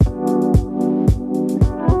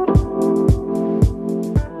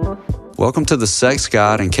Welcome to the Sex,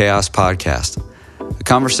 God, and Chaos podcast, a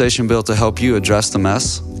conversation built to help you address the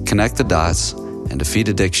mess, connect the dots, and defeat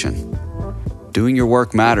addiction. Doing your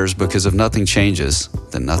work matters because if nothing changes,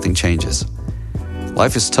 then nothing changes.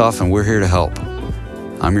 Life is tough and we're here to help.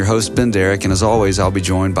 I'm your host, Ben Derrick, and as always, I'll be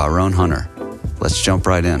joined by Roan Hunter. Let's jump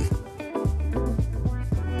right in.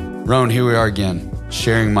 Roan, here we are again,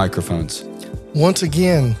 sharing microphones. Once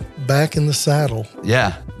again, back in the saddle.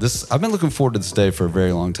 Yeah, I've been looking forward to this day for a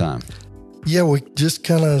very long time. Yeah, we just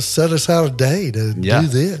kind of set us out a day to do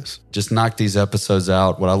this. Just knock these episodes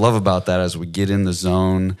out. What I love about that is we get in the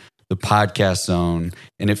zone, the podcast zone,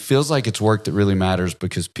 and it feels like it's work that really matters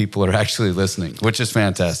because people are actually listening, which is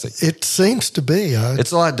fantastic. It seems to be.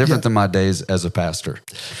 It's a lot different than my days as a pastor.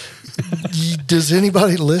 Does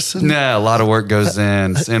anybody listen? Nah, a lot of work goes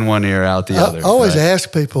in. It's in one ear, out the other. I always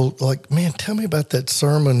ask people, like, man, tell me about that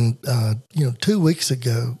sermon, 2 weeks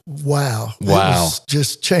ago. Wow. It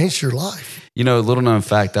just changed your life. Little known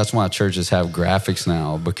fact, that's why churches have graphics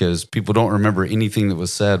now, because people don't remember anything that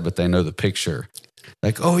was said, but they know the picture.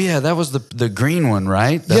 Like, oh yeah, that was the green one,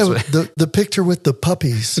 right? That's the picture with the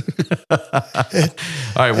puppies. All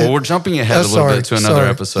right, well, we're jumping ahead a little bit to another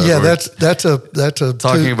episode. Yeah, that's a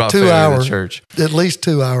talking about 2 hour church, at least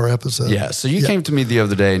 2 hour episode. Yeah. So you came to me the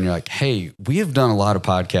other day and you're like, hey, we have done a lot of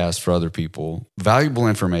podcasts for other people, valuable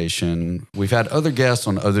information. We've had other guests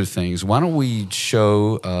on other things. Why don't we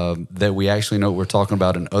show that we actually know what we're talking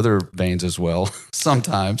about in other veins as well,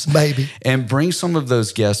 sometimes, maybe, and bring some of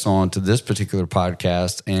those guests on to this particular podcast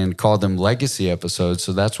and call them legacy episodes.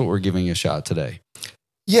 So that's what we're giving a shot today.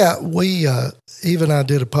 Yeah, we, Eve and I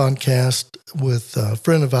did a podcast with a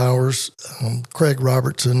friend of ours, Craig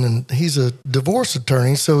Robertson, and he's a divorce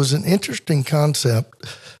attorney. So it was an interesting concept,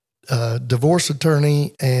 divorce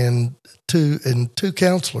attorney and two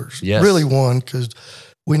counselors. Yes. Really one, because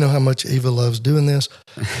we know how much Eva loves doing this.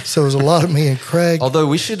 So it was a lot of me and Craig. Although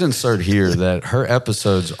we should insert here that her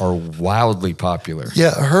episodes are wildly popular.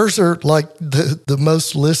 Yeah, hers are like the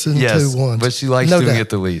most listened to ones. But she likes doing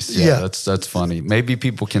it the least. Yeah, that's funny. Maybe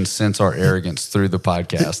people can sense our arrogance through the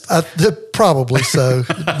podcast. Probably so,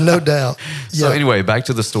 no doubt. So anyway, back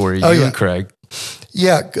to the story. You and Craig.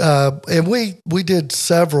 Yeah, and we did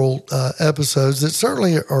several episodes that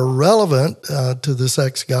certainly are relevant to the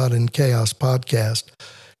Sex, God, and Chaos podcast.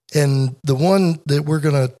 And the one that we're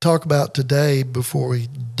going to talk about today before we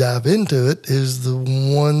dive into it is the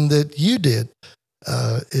one that you did.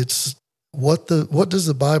 It's what does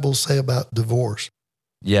the Bible say about divorce?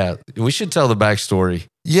 Yeah, we should tell the backstory.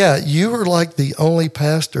 Yeah, you were like the only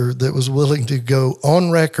pastor that was willing to go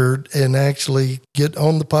on record and actually get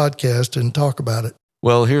on the podcast and talk about it.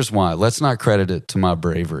 Well, here's why. Let's not credit it to my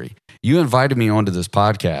bravery. You invited me onto this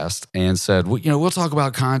podcast and said, we'll talk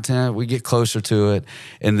about content. We get closer to it.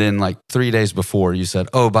 And then like 3 days before you said,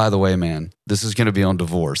 oh, by the way, man, this is going to be on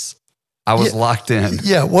divorce. I was locked in.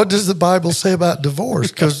 Yeah. What does the Bible say about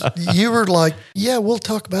divorce? Because you were like, we'll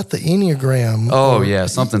talk about the Enneagram. Oh,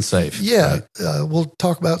 something safe. Yeah. Right. We'll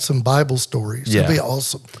talk about some Bible stories. Yeah. It'll be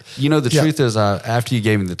awesome. The truth is, after you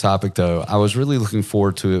gave me the topic, though, I was really looking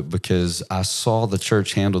forward to it because I saw the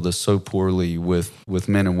church handle this so poorly with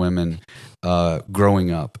men and women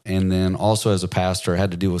growing up. And then also as a pastor, I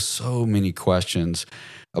had to deal with so many questions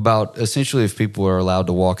about essentially if people are allowed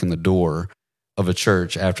to walk in the door of a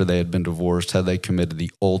church after they had been divorced, had they committed the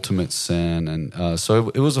ultimate sin. And so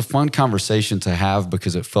it was a fun conversation to have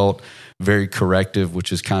because it felt very corrective,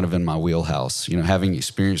 which is kind of in my wheelhouse. Having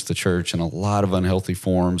experienced the church in a lot of unhealthy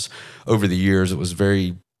forms over the years, it was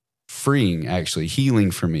very freeing, actually,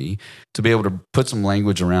 healing for me to be able to put some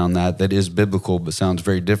language around that is biblical, but sounds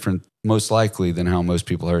very different, most likely, than how most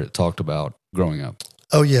people heard it talked about growing up.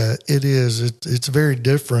 Oh, yeah, it is. It's very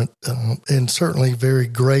different and certainly very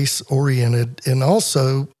grace-oriented. And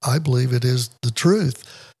also, I believe it is the truth,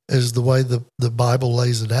 is the way the Bible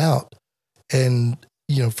lays it out. And,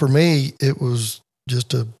 for me, it was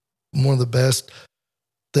just one of the best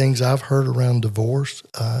things I've heard around divorce.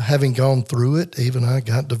 Having gone through it, even I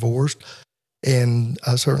got divorced. And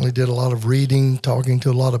I certainly did a lot of reading, talking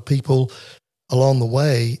to a lot of people along the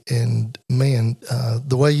way. And, man,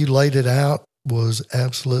 the way you laid it out was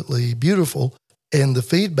absolutely beautiful. And the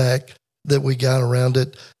feedback that we got around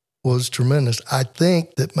it was tremendous. I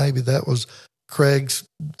think that maybe that was Craig's,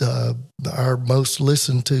 our most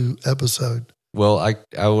listened to episode. Well, I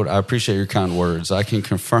appreciate your kind words. I can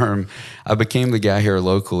confirm I became the guy here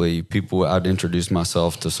locally. I'd introduce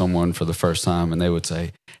myself to someone for the first time and they would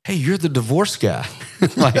say, hey, you're the divorce guy.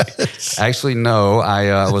 Actually, no,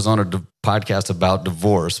 I was on a podcast about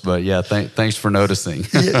divorce, but yeah, thanks for noticing.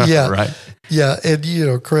 Yeah. Right. Yeah.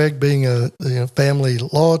 And, Craig being a family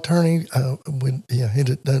law attorney,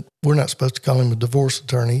 we're not supposed to call him a divorce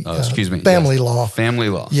attorney. Excuse me. Family law. Family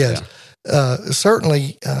law. Yes. Yeah.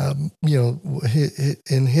 Certainly,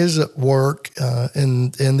 in his work,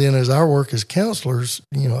 and then as our work as counselors,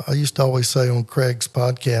 I used to always say on Craig's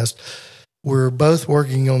podcast, we're both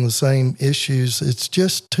working on the same issues. It's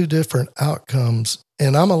just two different outcomes,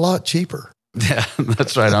 and I'm a lot cheaper. Yeah,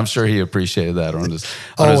 that's right. I'm sure he appreciated that on his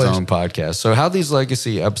own podcast. So how these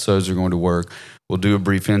legacy episodes are going to work, we'll do a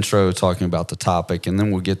brief intro talking about the topic, and then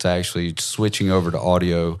we'll get to actually switching over to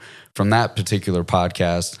audio from that particular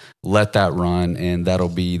podcast, let that run, and that'll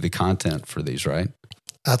be the content for these, right?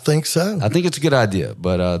 I think so. I think it's a good idea,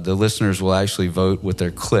 but the listeners will actually vote with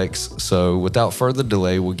their clicks. So without further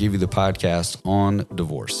delay, we'll give you the podcast on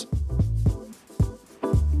divorce.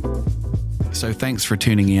 So thanks for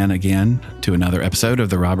tuning in again to another episode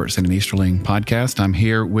of the Robertson and Easterling podcast. I'm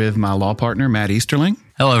here with my law partner, Matt Easterling.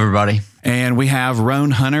 Hello, everybody. And we have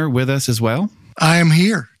Roan Hunter with us as well. I am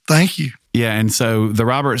here. Thank you. Yeah, and so the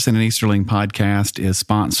Robertson and Easterling podcast is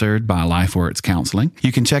sponsored by LifeWorks Counseling.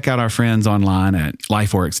 You can check out our friends online at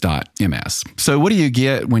lifeworks.ms. So what do you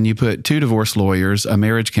get when you put two divorce lawyers, a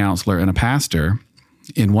marriage counselor, and a pastor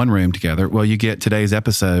in one room together? Well, you get today's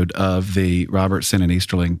episode of the Robertson and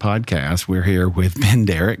Easterling podcast. We're here with Ben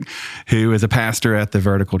Derrick, who is a pastor at the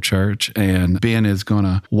Vertical Church. And Ben is going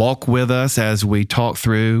to walk with us as we talk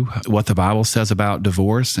through what the Bible says about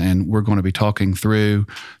divorce. And we're going to be talking through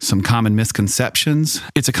some common misconceptions.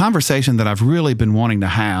 It's a conversation that I've really been wanting to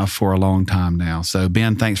have for a long time now. So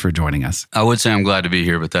Ben, thanks for joining us. I would say I'm glad to be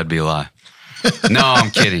here, but that'd be a lie. No,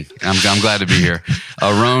 I'm kidding. I'm glad to be here.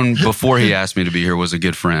 Roan, before he asked me to be here, was a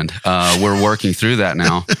good friend. We're working through that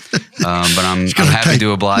now, but I'm happy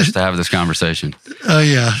to oblige to have this conversation. Oh,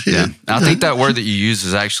 yeah. I think that word that you use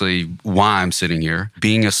is actually why I'm sitting here.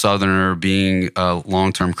 Being a Southerner, being a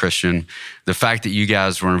long-term Christian, the fact that you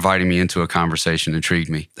guys were inviting me into a conversation intrigued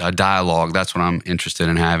me. A dialogue, that's what I'm interested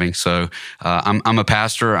in having. So I'm a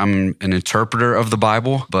pastor. I'm an interpreter of the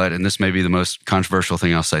Bible, and this may be the most controversial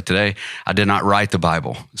thing I'll say today, I did not write the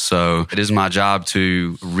Bible. So it is my job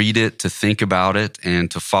to read it, to think about it,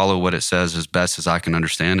 and to follow what it says as best as I can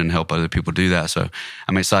understand and help other people do that. So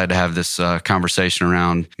I'm excited to have this conversation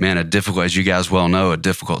around, as you guys well know, a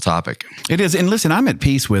difficult topic. It is. And listen, I'm at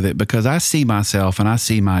peace with it because I see myself and I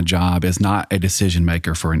see my job as not a decision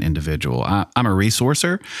maker for an individual. I'm a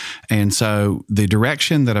resourcer. And so the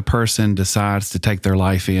direction that a person decides to take their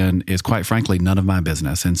life in is quite frankly none of my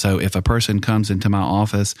business. And so if a person comes into my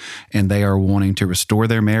office and they are wanting to restore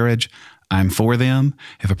their marriage, I'm for them.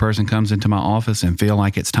 If a person comes into my office and feel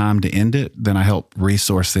like it's time to end it, then I help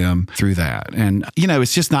resource them through that. And,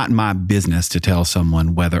 it's just not my business to tell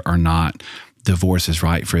someone whether or not divorce is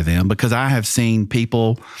right for them, because I have seen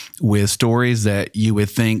people with stories that you would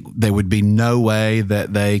think there would be no way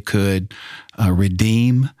that they could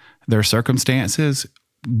redeem their circumstances,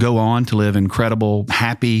 go on to live incredible,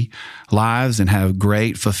 happy lives and have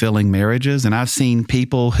great, fulfilling marriages. And I've seen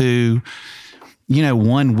people who,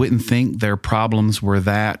 one wouldn't think their problems were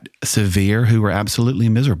that severe, who were absolutely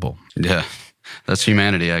miserable. Yeah. That's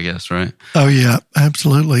humanity, I guess, right? Oh, yeah,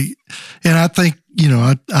 absolutely. And I think,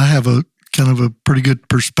 I have a kind of a pretty good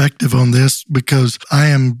perspective on this because I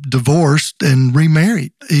am divorced and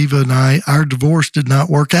remarried. Eva and our divorce did not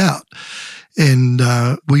work out. And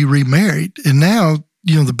we remarried. And now,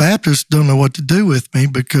 the Baptists don't know what to do with me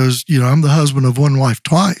because, I'm the husband of one wife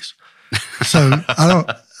twice. So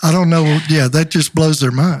I don't know. Yeah, that just blows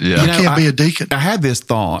their mind. Yeah. You can't be a deacon. I had this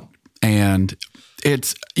thought, and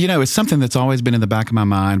it's something that's always been in the back of my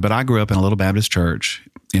mind, but I grew up in a little Baptist church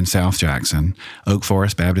in South Jackson, Oak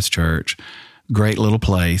Forest Baptist Church, great little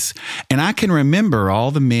place. And I can remember all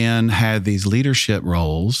the men had these leadership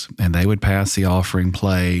roles and they would pass the offering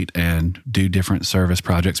plate and do different service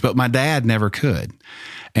projects, but my dad never could.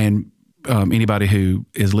 And anybody who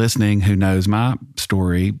is listening who knows my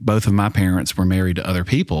story, both of my parents were married to other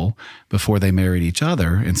people before they married each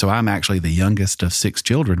other. And so I'm actually the youngest of 6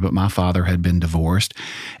 children, but my father had been divorced.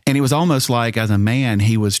 And it was almost like as a man,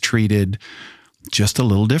 he was treated just a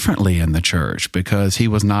little differently in the church because he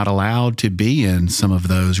was not allowed to be in some of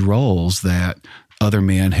those roles that other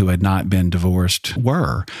men who had not been divorced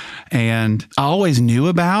were. And I always knew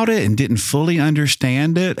about it and didn't fully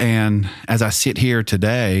understand it. And as I sit here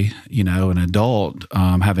today, an adult,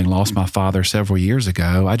 having lost my father several years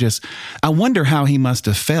ago, I wonder how he must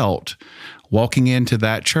have felt walking into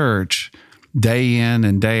that church day in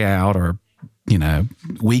and day out, or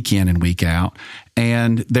week in and week out.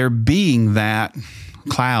 And there being that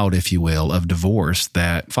cloud, if you will, of divorce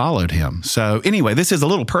that followed him. So anyway, this is a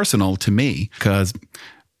little personal to me because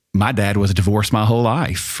my dad was divorced my whole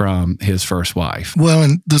life from his first wife. Well,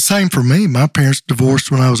 and the same for me. My parents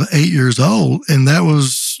divorced when I was 8 years old, and that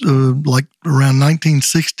was like around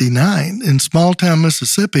 1969 in small town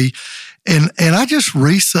Mississippi. And I just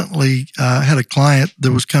recently had a client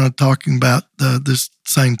that was kind of talking about this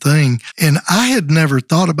same thing. And I had never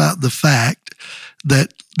thought about the fact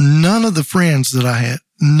that none of the friends that I had,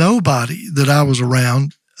 nobody that I was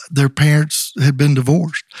around, their parents had been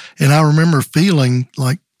divorced. And I remember feeling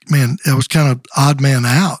like, man, I was kind of odd man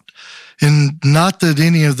out. And not that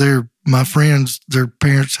any of my friends, their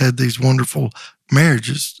parents had these wonderful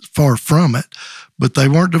marriages, far from it, but they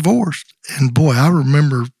weren't divorced. And boy, I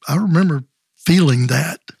remember feeling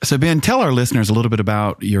that. So Ben, tell our listeners a little bit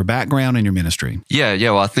about your background and your ministry. Yeah.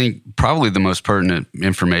 Well, I think probably the most pertinent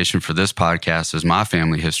information for this podcast is my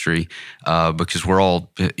family history, because we're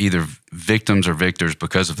all either victims or victors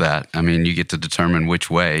because of that. I mean, you get to determine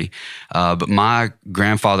which way. But my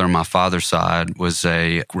grandfather on my father's side was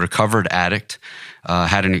a recovered addict,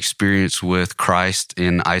 had an experience with Christ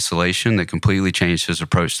in isolation that completely changed his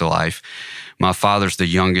approach to life. My father's the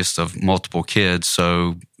youngest of multiple kids,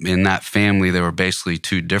 so in that family, there were basically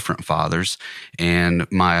two different fathers, and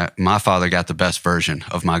my father got the best version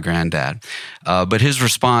of my granddad. But his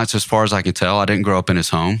response, as far as I can tell, I didn't grow up in his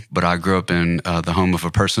home, but I grew up in the home of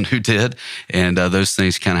a person who did, and those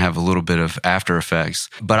things kind of have a little bit of after effects.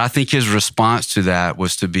 But I think his response to that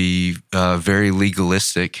was to be very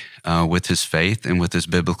legalistic with his faith and with his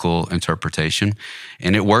biblical interpretation,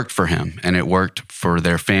 and it worked for him, and it worked for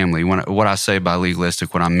their family. What I say by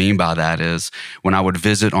legalistic, what I mean by that is when I would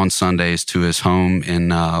visit on Sundays to his home in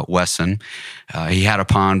Wesson, he had a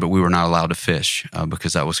pond, but we were not allowed to fish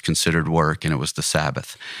because that was considered work and it was the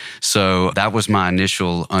Sabbath. So that was my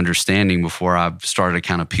initial understanding before I started to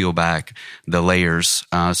kind of peel back the layers.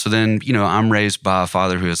 So then, I'm raised by a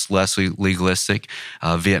father who is less legalistic.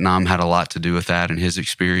 Vietnam had a lot to do with that in his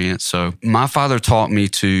experience. So my father taught me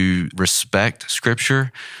to respect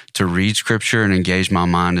Scripture, to read Scripture and engage my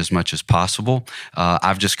mind as much as possible.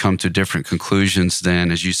 I've just come to different conclusions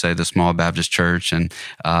than, as you say, the small Baptist church, and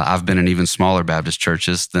I've been in even smaller Baptist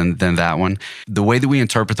churches than that one. The way that we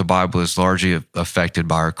interpret the Bible is largely affected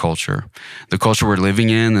by our culture, the culture we're living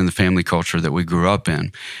in and the family culture that we grew up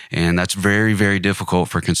in. And that's very, very difficult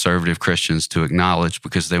for conservative Christians to acknowledge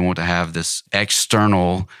because they want to have this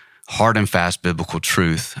external hard and fast biblical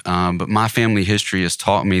truth. But my family history has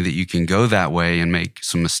taught me that you can go that way and make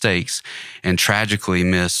some mistakes and tragically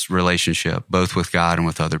miss relationship, both with God and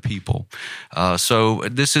with other people. So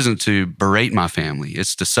this isn't to berate my family.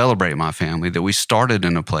 It's to celebrate my family that we started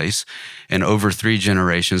in a place, and over 3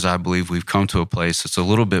 generations, I believe we've come to a place that's a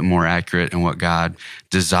little bit more accurate in what God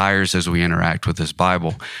desires as we interact with His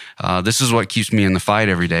Bible. This is what keeps me in the fight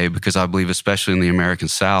every day, because I believe, especially in the American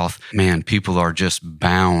South, man, people are just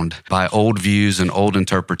bound by old views and old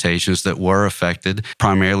interpretations that were affected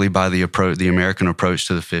primarily by the American approach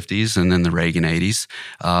to the 50s and then the Reagan 80s,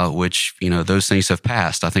 which, those things have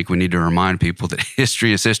passed. I think we need to remind people that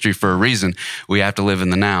history is history for a reason. We have to live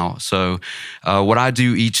in the now. So what I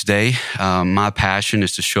do each day, my passion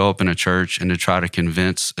is to show up in a church and to try to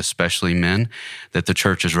convince, especially men, that the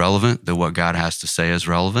church is relevant, that what God has to say is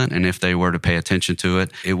relevant, and if they were to pay attention to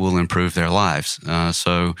it, it will improve their lives.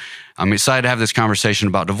 So I'm excited to have this conversation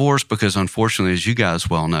about divorce because, unfortunately, as you guys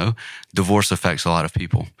well know, divorce affects a lot of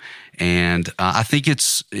people. And I think it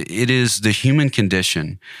is the human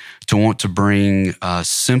condition to want to bring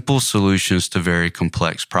simple solutions to very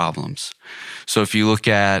complex problems. So if you look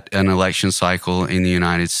at an election cycle in the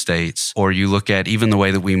United States, or you look at even the way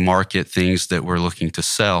that we market things that we're looking to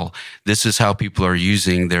sell, this is how people are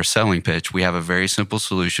using their selling pitch. We have a very simple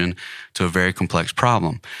solution to a very complex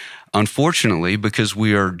problem. Unfortunately, because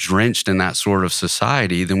we are drenched in that sort of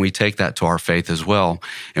society, then we take that to our faith as well.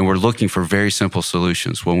 And we're looking for very simple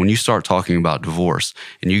solutions. Well, when you start talking about divorce,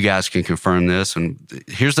 and you guys can confirm this, and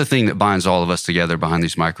here's the thing that binds all of us together behind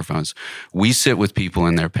these microphones. We sit with people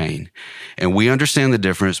in their pain, and we understand the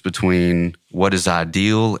difference between what is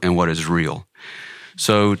ideal and what is real.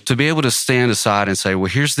 So to be able to stand aside and say, well,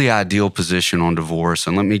 here's the ideal position on divorce,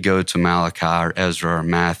 and let me go to Malachi or Ezra or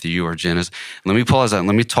Matthew or Genesis, let me pause that and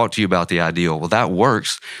let me talk to you about the ideal. Well, that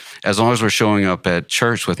works as long as we're showing up at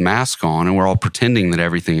church with masks on and we're all pretending that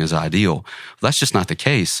everything is ideal. Well, that's just not the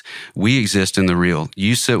case. We exist in the real.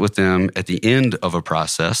 You sit with them at the end of a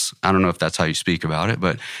process. I don't know if that's how you speak about it,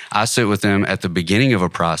 but I sit with them at the beginning of a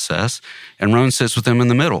process, and Roan sits with them in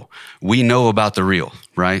the middle. We know about the real,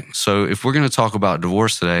 right? So if we're going to talk about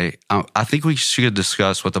divorce today, I think we should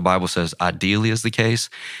discuss what the Bible says ideally is the case,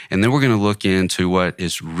 and then we're going to look into what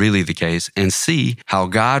is really the case and see how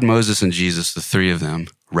God, Moses, and Jesus, the three of them,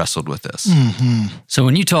 wrestled with this. Mm-hmm. So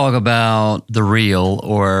when you talk about the real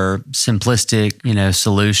or simplistic,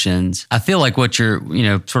 solutions, I feel like what you're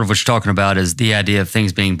talking about is the idea of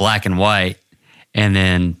things being black and white, and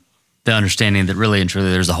then the understanding that really and truly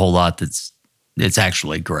there's a whole lot it's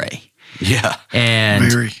actually gray. Yeah.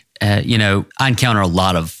 And, I encounter a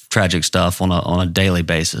lot of tragic stuff on a daily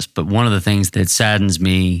basis, but one of the things that saddens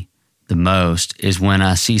me the most is when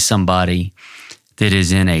I see somebody that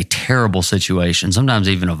is in a terrible situation, sometimes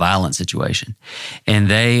even a violent situation, and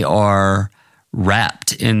they are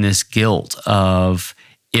wrapped in this guilt of,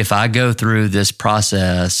 if I go through this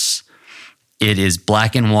process, it is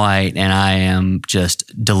black and white and I am just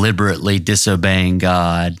deliberately disobeying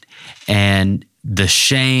God. And the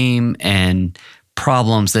shame and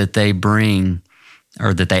problems that they bring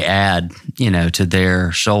or that they add, to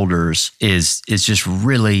their shoulders is just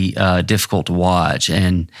really difficult to watch.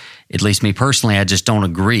 And at least me personally, I just don't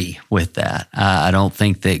agree with that. I don't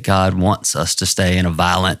think that God wants us to stay in a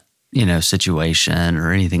violent, situation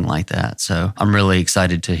or anything like that. So I'm really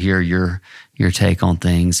excited to hear your take on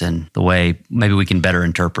things and the way maybe we can better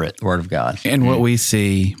interpret the Word of God. And what we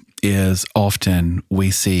see is often we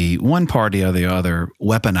see one party or the other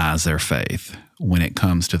weaponize their faith when it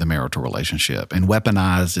comes to the marital relationship, and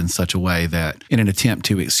weaponized in such a way that in an attempt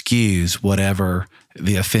to excuse whatever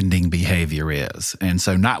the offending behavior is. And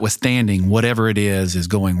so notwithstanding whatever it is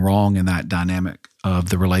going wrong in that dynamic of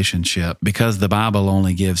the relationship, because the Bible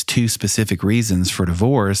only gives two specific reasons for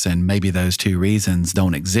divorce, and maybe those two reasons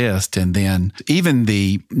don't exist, and then even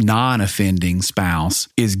the non-offending spouse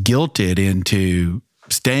is guilted into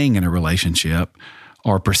staying in a relationship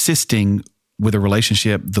or persisting with a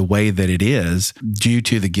relationship the way that it is due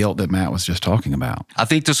to the guilt that Matt was just talking about. I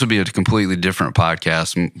think this would be a completely different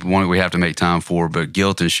podcast, one that we have to make time for, but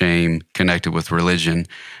guilt and shame connected with religion.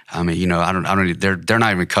 I mean, they're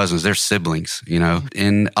not even cousins, they're siblings,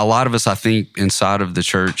 And a lot of us, I think, inside of the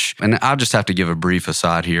church, and I'll just have to give a brief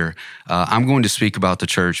aside here. I'm going to speak about the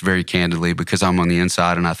church very candidly because I'm on the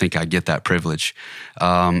inside and I think I get that privilege.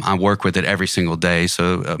 I work with it every single day.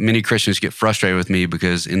 So many Christians get frustrated with me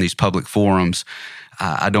because in these public forums,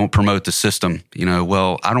 I don't promote the system.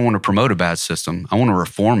 Well, I don't want to promote a bad system. I want to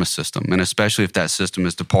reform a system, and especially if that system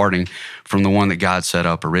is departing from the one that God set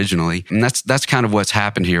up originally. And that's kind of what's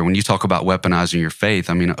happened here. When you talk about weaponizing your faith,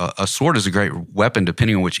 I mean, a sword is a great weapon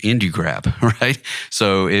depending on which end you grab, right?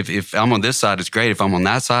 So if I'm on this side, it's great. If I'm on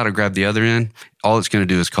that side, I grab the other end. All it's going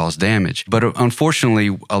to do is cause damage. But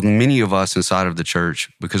unfortunately, many of us inside of the church,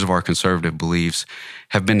 because of our conservative beliefs,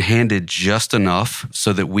 have been handed just enough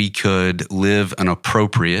so that we could live an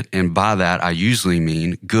appropriate, and by that I usually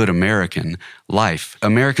mean good American life.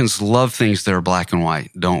 Americans love things that are black and white,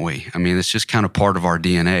 don't we? I mean, it's just kind of part of our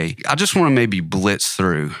DNA. I just want to maybe blitz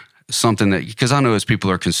through something that, because I know as people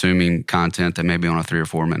are consuming content that may be on a 3 or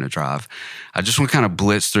 4 minute drive, I just want to kind of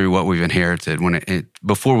blitz through what we've inherited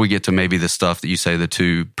before we get to maybe the stuff that you say, the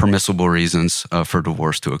two permissible reasons for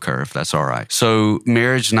divorce to occur, if that's all right. So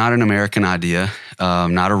marriage, not an American idea,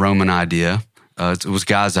 not a Roman idea. It was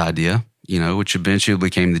God's idea, which eventually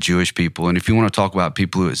became the Jewish people. And if you want to talk about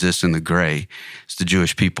people who exist in the gray, it's the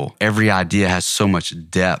Jewish people. Every idea has so much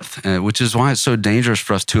depth, which is why it's so dangerous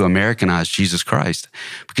for us to Americanize Jesus Christ,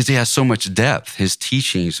 because he has so much depth. His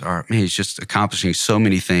teachings he's just accomplishing so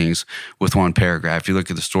many things with one paragraph. If you look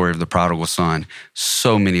at the story of the prodigal son,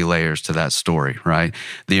 so many layers to that story, right?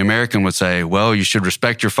 The American would say, well, you should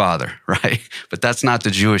respect your father, right? But that's not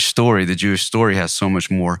the Jewish story. The Jewish story has so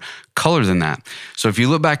much more color than that. So if you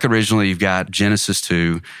look back originally, you've got Genesis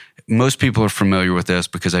 2. Most people are familiar with this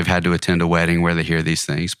because they've had to attend a wedding where they hear these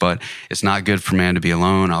things, but it's not good for man to be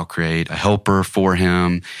alone. I'll create a helper for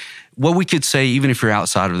him. What we could say, even if you're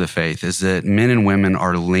outside of the faith, is that men and women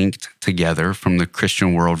are linked together from the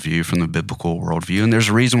Christian worldview, from the biblical worldview. And there's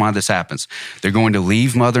a reason why this happens. They're going to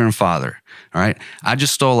leave mother and father. All right. I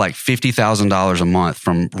just stole like $50,000 a month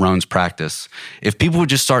from Roan's practice. If people would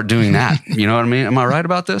just start doing that, you know what I mean? Am I right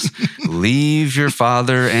about this? Leave your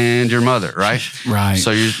father and your mother, right? Right.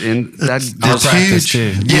 So you're in that. That's huge.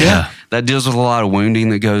 too. Yeah. That deals with a lot of wounding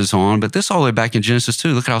that goes on. But this all the way back in Genesis 2,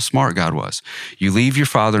 look at how smart God was. You leave your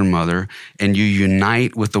father and mother and you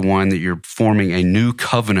unite with the one that you're forming a new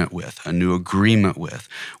covenant with, a new agreement with.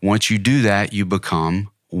 Once you do that, you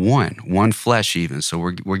become one flesh even. So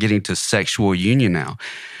we're getting to sexual union now.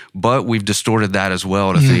 But we've distorted that as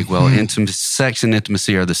well to think, well, sex and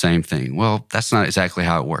intimacy are the same thing. Well, that's not exactly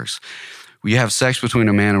how it works. When you have sex between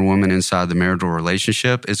a man and woman inside the marital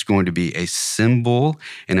relationship, it's going to be a symbol,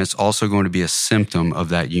 and it's also going to be a symptom of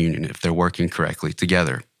that union if they're working correctly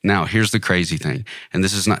together. Now, here's the crazy thing, and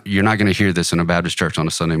you're not going to hear this in a Baptist church on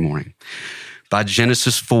a Sunday morning. By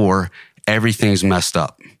Genesis 4, everything's messed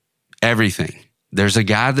up. Everything. There's a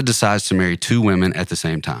guy that decides to marry two women at the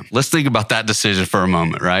same time. Let's think about that decision for a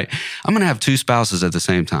moment, right? I'm going to have two spouses at the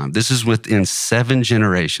same time. This is within 7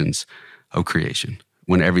 generations of creation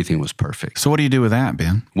when everything was perfect. So what do you do with that,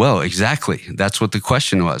 Ben? Well, exactly. That's what the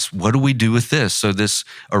question was. What do we do with this? So this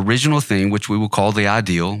original thing, which we will call the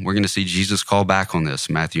ideal, we're going to see Jesus call back on this,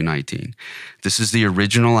 Matthew 19. This is the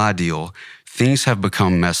original ideal. Things have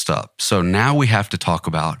become messed up. So now we have to talk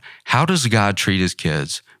about, how does God treat his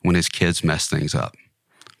kids when his kids mess things up?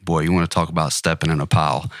 Boy, you want to talk about stepping in a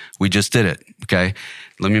pile. We just did it, okay?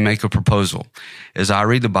 Let me make a proposal. As I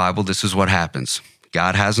read the Bible, this is what happens.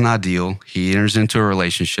 God has an ideal. He enters into a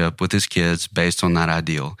relationship with his kids based on that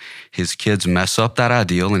ideal. His kids mess up that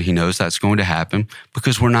ideal, and he knows that's going to happen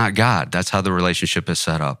because we're not God. That's how the relationship is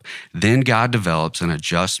set up. Then God develops an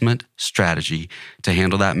adjustment strategy to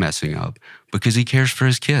handle that messing up because he cares for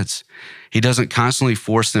his kids. He doesn't constantly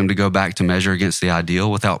force them to go back to measure against the ideal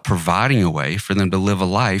without providing a way for them to live a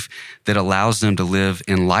life that allows them to live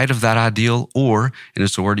in light of that ideal, or, and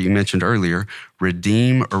it's the word you mentioned earlier,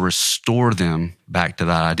 redeem or restore them back to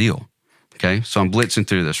that ideal. Okay, so I'm blitzing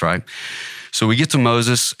through this, right? So we get to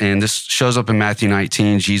Moses, and this shows up in Matthew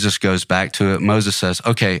 19. Jesus goes back to it. Moses says,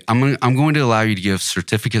 okay, I'm going to allow you to give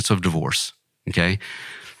certificates of divorce, okay?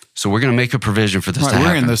 So we're going to make a provision for this to happen.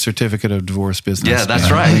 We're in the certificate of divorce business. Yeah,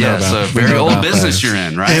 that's right. Yeah, so very old business you're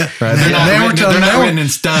in, right? Yeah. Right. They're not written in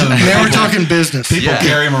stone. Now we're talking business. People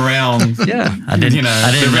carry them around. Yeah. I didn't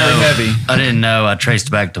they're very heavy. I didn't know I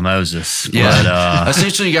traced back to Moses. Yeah. But,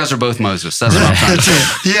 essentially, you guys are both Moses. That's what I'm trying to say.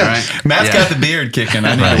 That's it. Yeah. Right? Matt's got the beard kicking.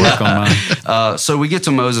 I need to work on mine. So we get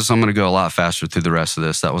to Moses. I'm going to go a lot faster through the rest of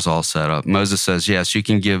this. That was all set up. Moses says, yes,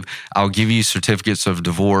 I'll give you certificates of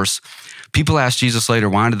divorce. People ask Jesus later,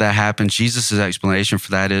 why did that happen? Jesus' explanation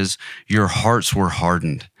for that is, your hearts were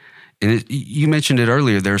hardened. And you mentioned it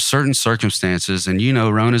earlier, there are certain circumstances, and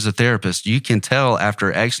Ron is a therapist, you can tell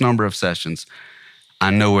after X number of sessions, I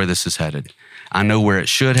know where this is headed. I know where it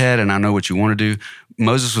should head, and I know what you want to do.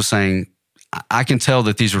 Moses was saying, I can tell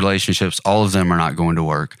that these relationships, all of them are not going to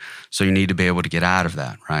work. So you need to be able to get out of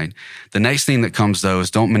that, right? The next thing that comes, though, is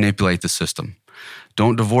don't manipulate the system.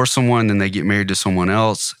 Don't divorce someone, then they get married to someone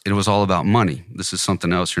else. It was all about money. This is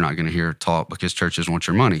something else you're not going to hear taught because churches want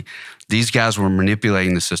your money. These guys were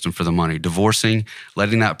manipulating the system for the money, divorcing,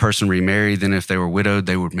 letting that person remarry. Then if they were widowed,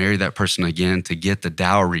 they would marry that person again to get the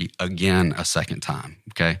dowry again a second time,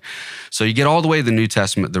 okay? So you get all the way to the New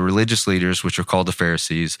Testament, the religious leaders, which are called the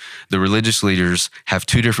Pharisees, the religious leaders have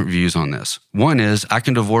 2 different views on this. One is, I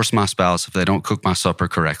can divorce my spouse if they don't cook my supper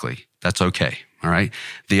correctly. That's okay. All right.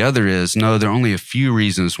 The other is, no, there are only a few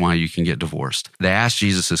reasons why you can get divorced. They asked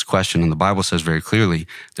Jesus this question, and the Bible says very clearly,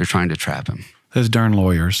 they're trying to trap him. Those darn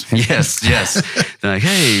lawyers. Yes. They're like,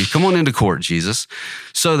 hey, come on into court, Jesus.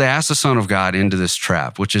 So they ask the Son of God into this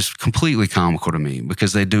trap, which is completely comical to me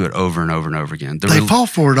because they do it over and over and over again. They fall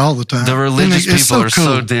for it all the time. The religious people are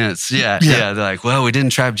so dense. Yeah. They're like, well, we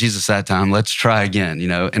didn't trap Jesus that time. Let's try again,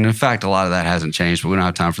 And in fact, a lot of that hasn't changed, but we don't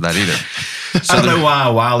have time for that either. So I don't know why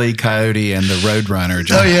Wile E. Coyote and the Roadrunner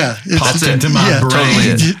just popped into my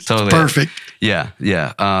brain. Totally perfect. Yeah.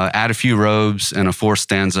 Add a few robes and a 4th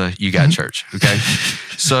stanza, you got church, okay?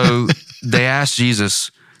 So they asked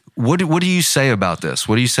Jesus, what do you say about this?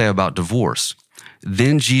 What do you say about divorce?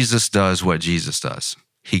 Then Jesus does what Jesus does.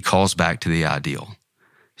 He calls back to the ideal.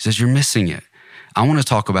 He says, you're missing it. I want to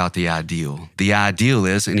talk about the ideal. The ideal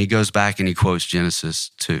is, and he goes back and he quotes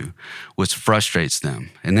Genesis 2, which frustrates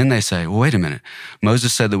them. And then they say, well, wait a minute.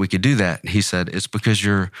 Moses said that we could do that. And he said, it's because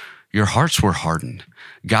your hearts were hardened.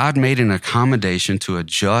 God made an accommodation to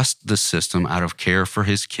adjust the system out of care for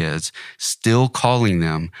his kids, still calling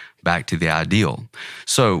them back to the ideal.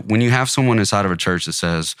 So when you have someone inside of a church that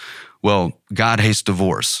says, well, God hates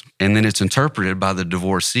divorce, and then it's interpreted by the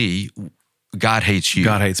divorcee, God hates you.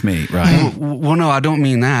 God hates me, right? Well, no, I don't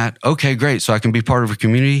mean that. Okay, great. So I can be part of a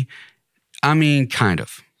community? I mean, kind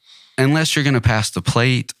of. Unless you're going to pass the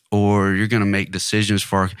plate or you're going to make decisions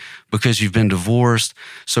because you've been divorced.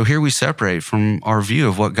 So here we separate from our view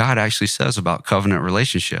of what God actually says about covenant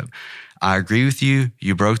relationship. I agree with you.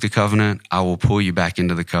 You broke the covenant. I will pull you back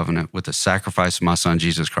into the covenant with the sacrifice of my son,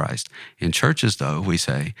 Jesus Christ. In churches, though, we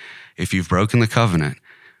say, if you've broken the covenant,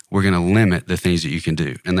 we're going to limit the things that you can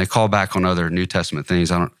do. And they call back on other New Testament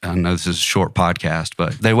things. I know this is a short podcast,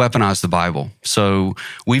 but they weaponize the Bible. So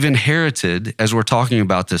we've inherited, as we're talking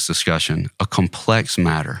about this discussion, a complex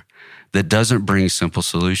matter that doesn't bring simple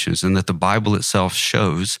solutions, and that the Bible itself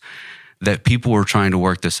shows that people were trying to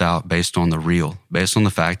work this out based on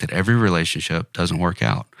the fact that every relationship doesn't work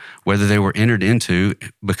out. Whether they were entered into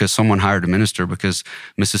because someone hired a minister, because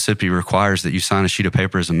Mississippi requires that you sign a sheet of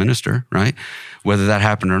paper as a minister, right? Whether that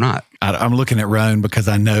happened or not. I'm looking at Roan because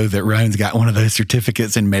I know that Roan's got one of those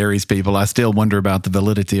certificates and marries people. I still wonder about the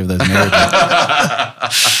validity of those marriages.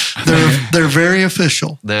 They're very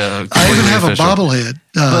official. I even have a bobblehead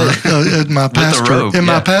in my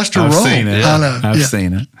pastor I've role. seen it. I know. I've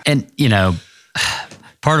seen it. And,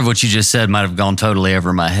 part of what you just said might have gone totally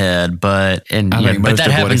over my head, but most that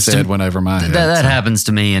of happens what he said went over my head. That happens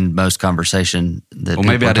to me in most conversation. Well,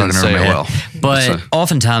 maybe I didn't say it well. But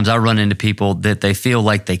oftentimes I run into people that they feel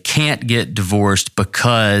like they can't get divorced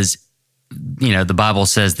because the Bible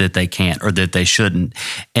says that they can't or that they shouldn't.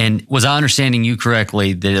 And was I understanding you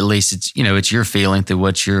correctly that at least it's your feeling that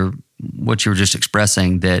what you were just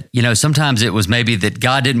expressing, that, sometimes it was maybe that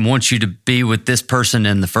God didn't want you to be with this person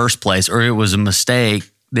in the first place, or it was a mistake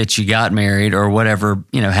that you got married or whatever,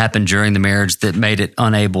 happened during the marriage that made it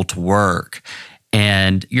unable to work.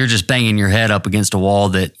 And you're just banging your head up against a wall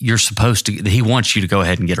that that he wants you to go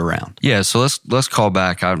ahead and get around. Yeah, so let's call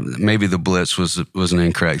back. Maybe the blitz was an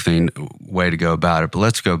incorrect way to go about it, but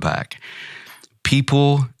let's go back.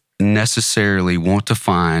 People necessarily want to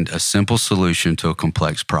find a simple solution to a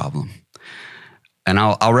complex problem. And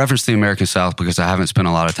I'll reference the American South because I haven't spent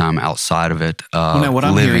a lot of time outside of it. What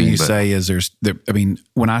I'm hearing you say is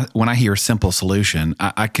when I hear simple solution,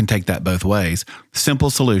 I can take that both ways. Simple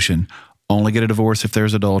solution. Only get a divorce if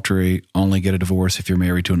there's adultery, only get a divorce if you're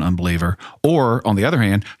married to an unbeliever. Or, on the other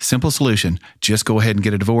hand, simple solution, just go ahead and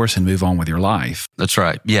get a divorce and move on with your life. That's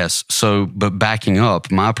right. Yes. So, but backing up,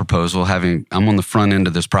 my proposal, I'm on the front end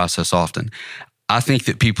of this process often. I think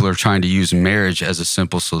that people are trying to use marriage as a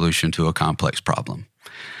simple solution to a complex problem.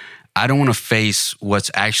 I don't want to face what's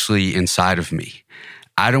actually inside of me.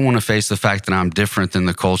 I don't want to face the fact that I'm different than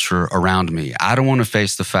the culture around me. I don't want to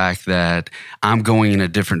face the fact that I'm going in a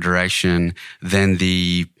different direction than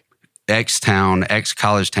the X town, X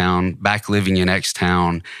college town, back living in X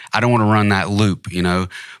town. I don't want to run that loop,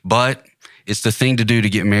 but it's the thing to do to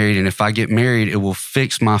get married. And if I get married, it will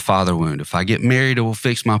fix my father wound. If I get married, it will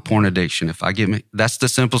fix my porn addiction. That's the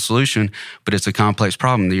simple solution, but it's a complex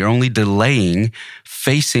problem. You're only delaying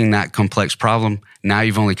facing that complex problem. Now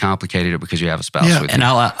you've only complicated it because you have a spouse with you. And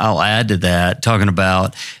I'll add to that, talking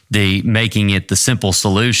about the making it the simple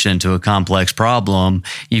solution to a complex problem.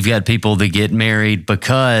 You've got people that get married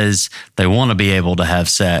because they want to be able to have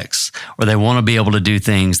sex, or they want to be able to do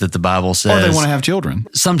things that the Bible says. Or they want to have children.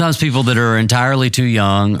 Sometimes people that are entirely too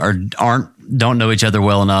young or don't know each other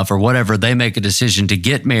well enough or whatever, they make a decision to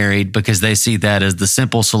get married because they see that as the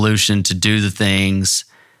simple solution to do the things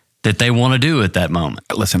that they want to do at that moment.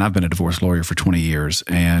 Listen, I've been a divorce lawyer for 20 years,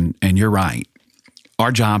 and you're right.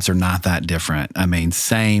 Our jobs are not that different. I mean,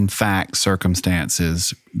 same facts,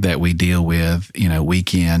 circumstances that we deal with,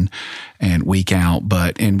 week in and week out.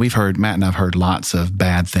 And we've heard, Matt and I've heard lots of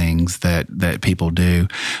bad things that people do.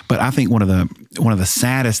 But I think one of the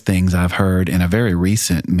saddest things I've heard in a very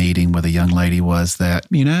recent meeting with a young lady was that,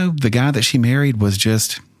 the guy that she married was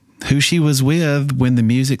just who she was with when the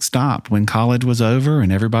music stopped, when college was over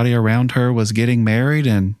and everybody around her was getting married,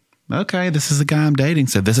 and okay, this is the guy I'm dating,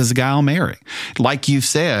 so this is the guy I'll marry. Like you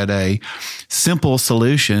said, a simple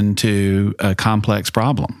solution to a complex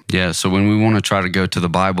problem. Yeah, so when we want to try to go to the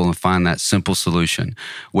Bible and find that simple solution,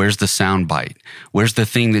 where's the sound bite? Where's the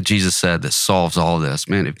thing that Jesus said that solves all this?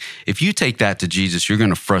 Man, if you take that to Jesus, you're going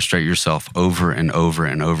to frustrate yourself over and over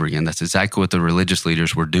and over again. That's exactly what the religious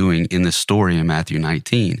leaders were doing in this story in Matthew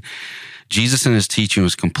 19. Jesus and his teaching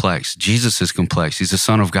was complex. Jesus is complex. He's the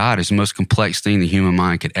Son of God. He's the most complex thing the human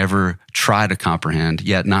mind could ever try to comprehend,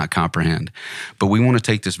 yet not comprehend. But we want to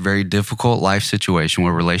take this very difficult life situation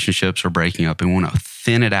where relationships are breaking up and we want to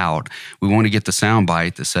thin it out. We want to get the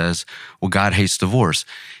soundbite that says, well, God hates divorce.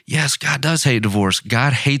 Yes, God does hate divorce.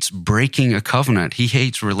 God hates breaking a covenant. He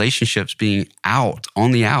hates relationships being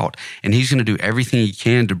on the out, and he's going to do everything he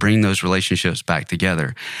can to bring those relationships back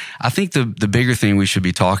together. I think the bigger thing we should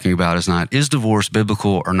be talking about is not, is divorce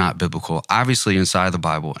biblical or not biblical? Obviously inside the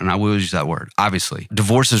Bible, and I will use that word, obviously.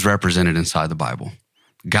 Divorce is represented inside the Bible.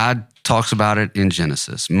 God talks about it in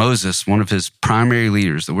Genesis. Moses, one of his primary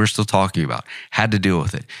leaders that we're still talking about, had to deal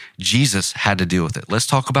with it. Jesus had to deal with it. Let's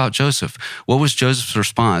talk about Joseph. What was Joseph's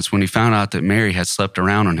response when he found out that Mary had slept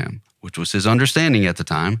around on him, which was his understanding at the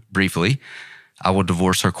time, briefly? I will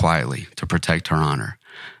divorce her quietly to protect her honor.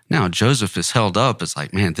 Now, Joseph is held up as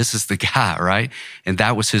like, man, this is the guy, right? And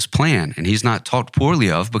that was his plan. And he's not talked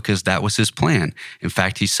poorly of because that was his plan. In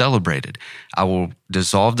fact, he celebrated. I will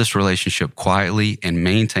dissolve this relationship quietly and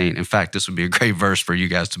maintain. In fact, this would be a great verse for you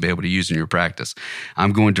guys to be able to use in your practice.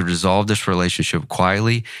 I'm going to dissolve this relationship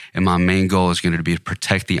quietly, and my main goal is going to be to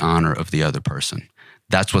protect the honor of the other person.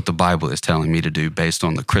 That's what the Bible is telling me to do based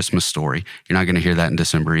on the Christmas story. You're not going to hear that in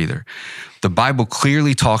December either. The Bible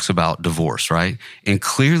clearly talks about divorce, right? And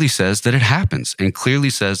clearly says that it happens, and clearly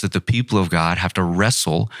says that the people of God have to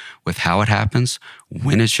wrestle with how it happens,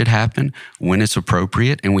 when it should happen, when it's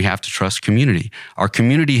appropriate, and we have to trust community. Our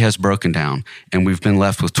community has broken down, and we've been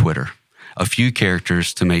left with Twitter. A few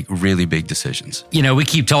characters to make really big decisions. You know, we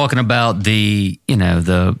keep talking about the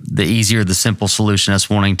easier, the simple solution, us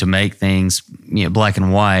wanting to make things, black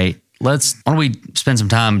and white. Why don't we spend some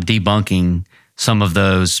time debunking some of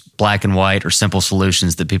those black and white or simple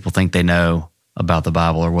solutions that people think they know about the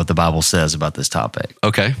Bible or what the Bible says about this topic?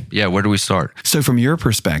 Okay. Yeah. Where do we start? So from your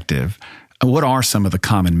perspective, what are some of the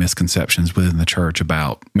common misconceptions within the church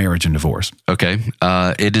about marriage and divorce? Okay.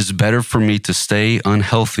 It is better for me to stay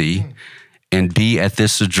unhealthy and be at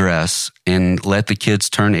this address and let the kids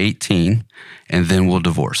turn 18 and then we'll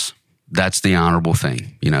divorce. That's the honorable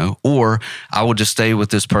thing, Or I will just stay with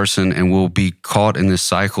this person and we'll be caught in this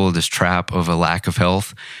cycle, this trap of a lack of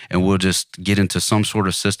health, and we'll just get into some sort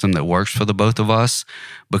of system that works for the both of us,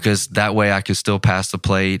 because that way I can still pass the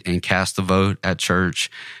plate and cast the vote at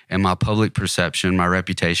church, and my public perception, my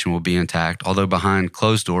reputation will be intact. Although behind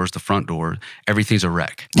closed doors, the front door, everything's a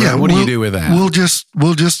wreck. Yeah, what do you do with that? We'll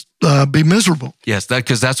just be miserable. Yes,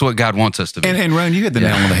 because that's what God wants us to be. And Rowan, you hit the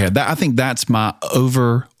nail on the head. I think that's my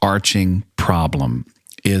overarching problem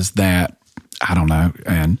is that, I don't know,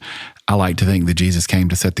 and I like to think that Jesus came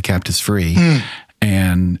to set the captives free.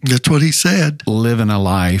 And that's what he said. Living a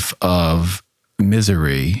life of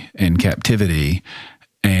misery and captivity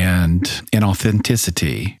and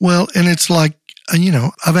inauthenticity. Well, and it's like,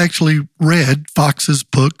 I've actually read Fox's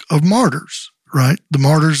Book of Martyrs, right? The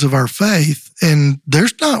martyrs of our faith. And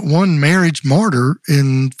there's not one marriage martyr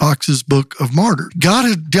in Fox's Book of Martyrs. God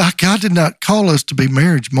did not call us to be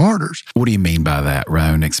marriage martyrs. What do you mean by that,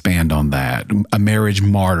 Rowan? Expand on that. A marriage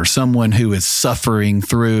martyr, someone who is suffering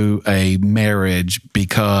through a marriage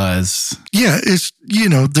because... Yeah, it's,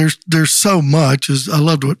 there's so much. I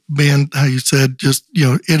loved what Ben, how you said, just,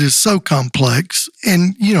 it is so complex.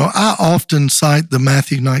 And, I often cite the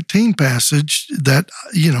Matthew 19 passage that,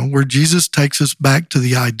 where Jesus takes us back to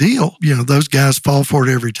the ideal. Those guys fall for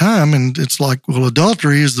it every time. And it's like, well,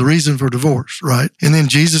 adultery is the reason for divorce, right? And then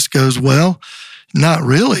Jesus goes, well, not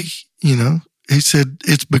really, He said,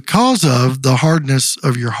 it's because of the hardness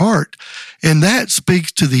of your heart. And that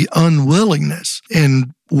speaks to the unwillingness.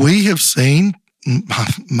 And we have seen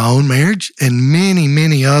my own marriage and many,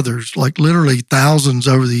 many others, like literally thousands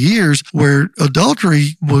over the years, where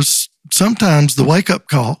adultery was sometimes the wake-up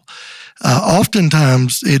call.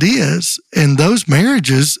 Oftentimes it is. And those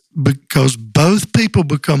marriages, because both people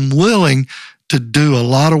become willing to do a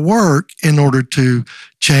lot of work in order to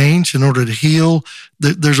change, in order to heal,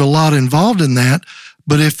 there's a lot involved in that.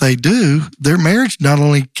 But if they do, their marriage not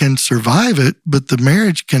only can survive it, but the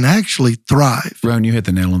marriage can actually thrive. Rowan, you hit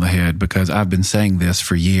the nail on the head, because I've been saying this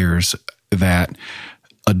for years, that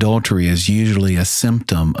adultery is usually a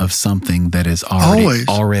symptom of something that is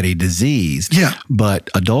already diseased. Yeah. But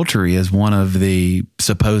adultery is one of the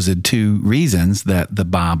supposed two reasons that the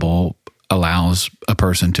Bible allows a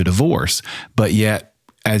person to divorce. But yet,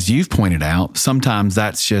 as you've pointed out, sometimes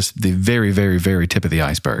that's just the very, very, very tip of the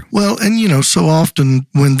iceberg. Well, and so often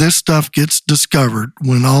when this stuff gets discovered,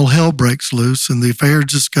 when all hell breaks loose and the affair is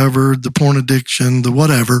discovered, the porn addiction, the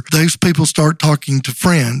whatever, those people start talking to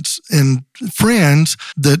friends, and friends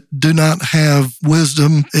that do not have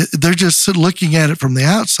wisdom, they're just looking at it from the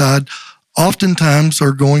outside, oftentimes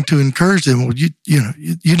are going to encourage them, well,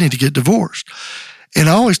 you need to get divorced. And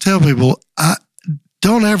I always tell people, I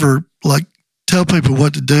don't ever tell people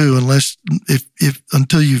what to do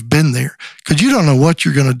until you've been there, because you don't know what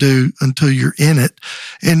you're going to do until you're in it.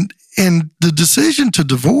 And the decision to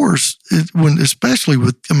divorce, especially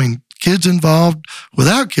with, kids involved,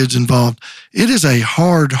 without kids involved, it is a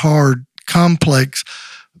hard, complex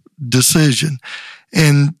decision.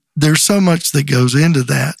 And there's so much that goes into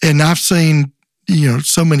that. And I've seen,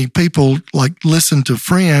 so many people listen to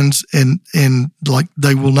friends and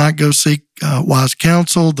they will not go seek wise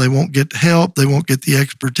counsel. They won't get help. They won't get the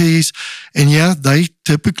expertise. And they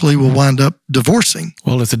typically will wind up divorcing.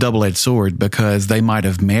 Well, it's a double-edged sword, because they might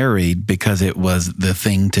have married because it was the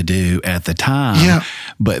thing to do at the time. Yeah.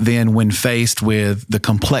 But then when faced with the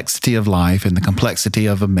complexity of life and the complexity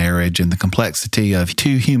of a marriage and the complexity of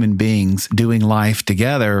two human beings doing life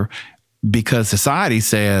together, because society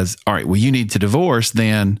says, all right, well, you need to divorce,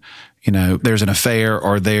 then, there's an affair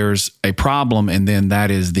or there's a problem, and then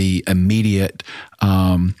that is the immediate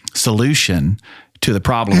solution to the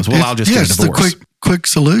problem. I'll just get a divorce. The quick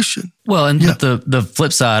solution. Well, and the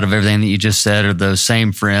flip side of everything that you just said are those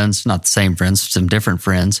same friends, not the same friends, some different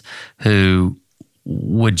friends who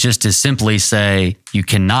would just as simply say, you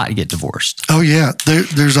cannot get divorced. Oh, yeah.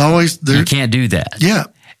 There's always... You can't do that. Yeah.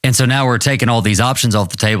 And so now we're taking all these options off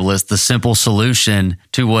the table as the simple solution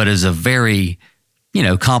to what is a very,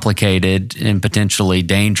 complicated and potentially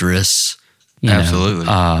dangerous,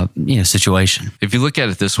 situation. If you look at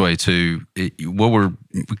it this way too, what we're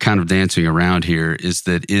kind of dancing around here is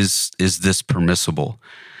that is this permissible?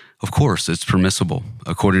 Of course, it's permissible.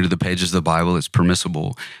 According to the pages of the Bible, it's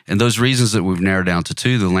permissible. And those reasons that we've narrowed down to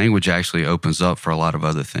two, the language actually opens up for a lot of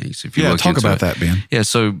other things. If you look talk about that, Ben. Yeah,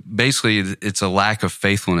 so basically it's a lack of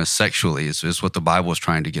faithfulness sexually is what the Bible is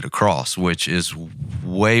trying to get across, which is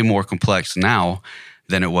way more complex now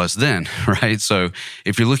than it was then, right? So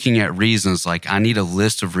if you're looking at reasons like, I need a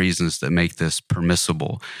list of reasons that make this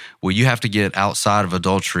permissible, well, you have to get outside of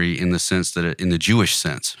adultery in the sense that, in the Jewish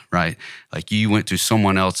sense, right? Like you went to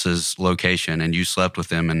someone else's location and you slept with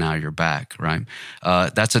them and now you're back, right?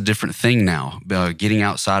 That's a different thing now. Getting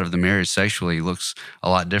outside of the marriage sexually looks a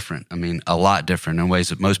lot different. A lot different in ways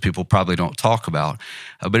that most people probably don't talk about.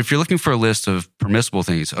 But if you're looking for a list of permissible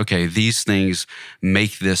things, okay, these things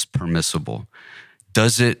make this permissible.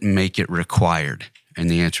 Does it make it required? And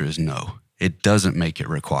the answer is no. It doesn't make it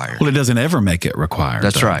required. Well, it doesn't ever make it required.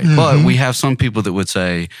 That's right. Mm-hmm. But we have some people that would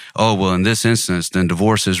say, oh, well, in this instance, then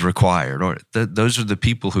divorce is required. Or those are the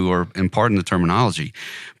people who are imparting the terminology.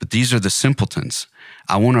 But these are the simpletons.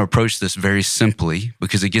 I want to approach this very simply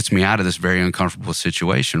because it gets me out of this very uncomfortable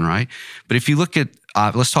situation, right? But if you look at,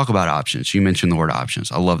 let's talk about options. You mentioned the word options.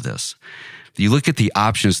 I love this. You look at the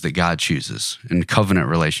options that God chooses in covenant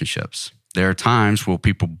relationships. There are times where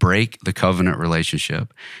people break the covenant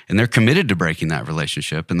relationship and they're committed to breaking that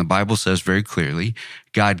relationship. And the Bible says very clearly,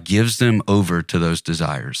 God gives them over to those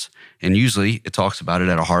desires. And usually it talks about it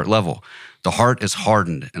at a heart level. The heart is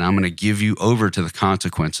hardened and I'm going to give you over to the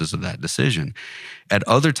consequences of that decision. At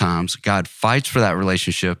other times, God fights for that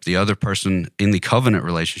relationship. The other person in the covenant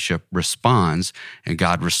relationship responds and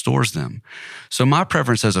God restores them. So my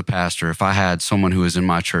preference as a pastor, if I had someone who was in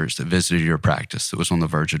my church that visited your practice that was on the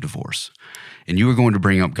verge of divorce, and you were going to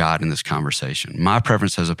bring up God in this conversation, my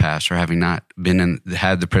preference as a pastor, having not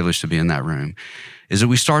had the privilege to be in that room, is that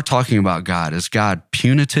we start talking about God. Is God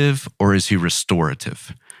punitive or is he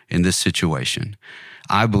restorative in this situation?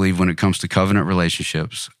 I believe when it comes to covenant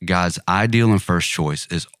relationships, God's ideal and first choice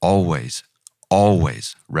is always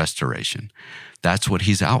restoration. That's what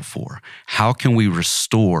he's out for. How can we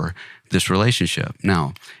restore this relationship?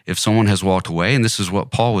 Now, if someone has walked away, and this is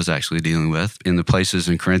what Paul was actually dealing with in the places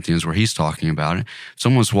in Corinthians where he's talking about it,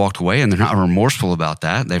 someone's walked away and they're not remorseful about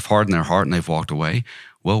that. They've hardened their heart and they've walked away.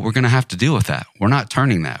 Well, we're going to have to deal with that. We're not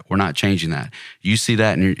turning that. We're not changing that. You see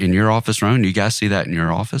that in your office, Rowan? You guys see that in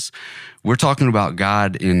your office? We're talking about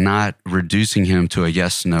God in not reducing him to a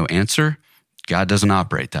yes-no answer. God doesn't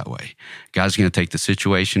operate that way. God's going to take the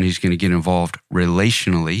situation. He's going to get involved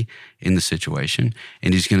relationally in the situation,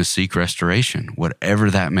 and he's going to seek restoration,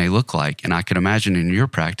 whatever that may look like. And I can imagine in your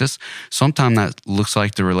practice, sometimes that looks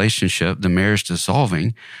like the relationship, the marriage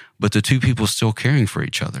dissolving, but the two people still caring for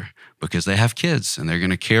each other because they have kids and they're going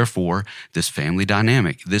to care for this family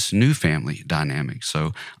dynamic, this new family dynamic.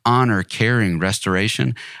 So honor, caring,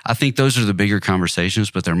 restoration. I think those are the bigger conversations,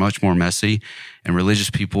 but they're much more messy. And religious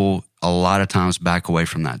people a lot of times back away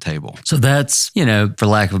from that table. So that's, for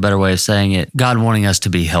lack of a better way of saying it, God wanting us to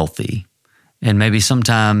be healthy. And maybe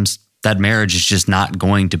sometimes that marriage is just not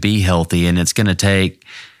going to be healthy and it's going to take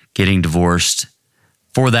getting divorced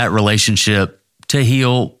for that relationship to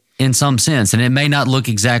heal in some sense. And it may not look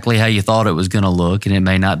exactly how you thought it was going to look, and it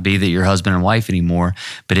may not be that you're husband and wife anymore,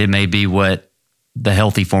 but it may be what the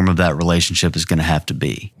healthy form of that relationship is going to have to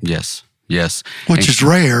be. Yes. Which is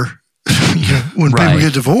rare when people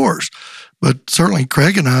get divorced. But certainly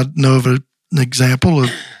Craig and I know of an example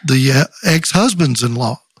of the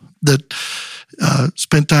ex-husbands-in-law that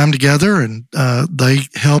spent time together, and they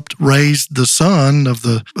helped raise the son of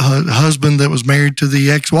the husband that was married to the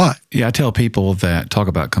ex-wife. Yeah, I tell people that talk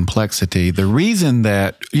about complexity. The reason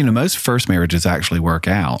that, most first marriages actually work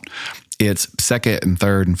out, it's second and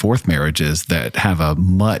third and fourth marriages that have a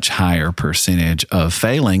much higher percentage of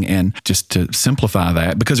failing. And just to simplify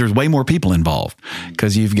that, because there's way more people involved,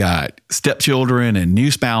 because you've got stepchildren and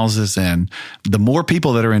new spouses, and the more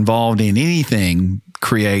people that are involved in anything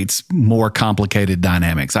creates more complicated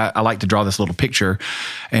dynamics. I like to draw this little picture.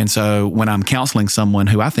 And so when I'm counseling someone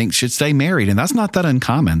who I think should stay married, and that's not that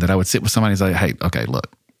uncommon, that I would sit with somebody and say, hey, okay,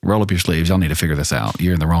 look, roll up your sleeves. Y'all need to figure this out.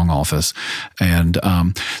 You're in the wrong office. And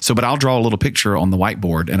but I'll draw a little picture on the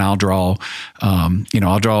whiteboard, and I'll draw,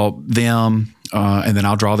 I'll draw them, and then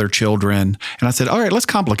I'll draw their children. And I said, all right, let's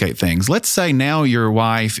complicate things. Let's say now your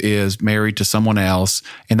wife is married to someone else,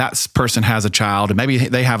 and that person has a child, and maybe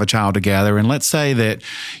they have a child together. And let's say that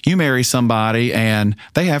you marry somebody and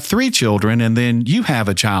they have 3 children, and then you have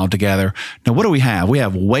a child together. Now, what do we have? We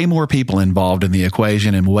have way more people involved in the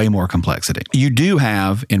equation and way more complexity. You do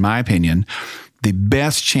have, in my opinion, the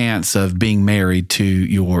best chance of being married to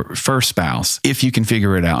your first spouse if you can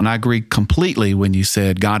figure it out. And I agree completely when you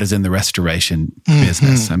said God is in the restoration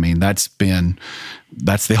business. I mean, that's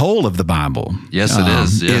the whole of the Bible. Yes, it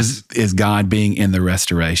is. Yes. Is God being in the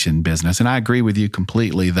restoration business. And I agree with you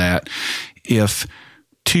completely that if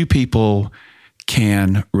 2 people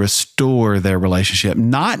can restore their relationship,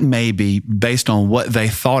 not maybe based on what they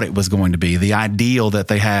thought it was going to be, the ideal that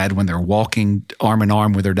they had when they're walking arm in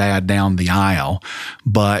arm with their dad down the aisle,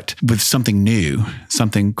 but with something new,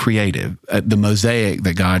 something creative, the mosaic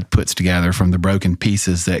that God puts together from the broken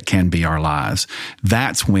pieces that can be our lives.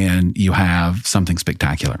 That's when you have something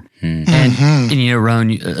spectacular. And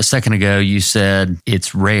Ron, a second ago you said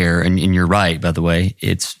it's rare, and you're right, by the way.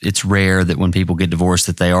 It's rare that when people get divorced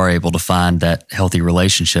that they are able to find that healthy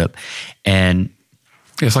relationship. And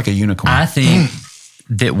it's like a unicorn. I think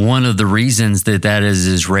that one of the reasons that is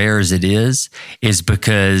as rare as it is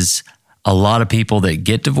because a lot of people that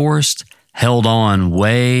get divorced held on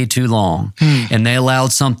way too long, and they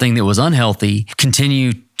allowed something that was unhealthy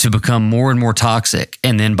continue to become more and more toxic.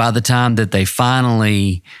 And then by the time that they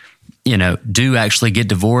finally do actually get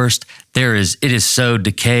divorced, it is so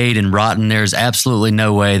decayed and rotten. There's absolutely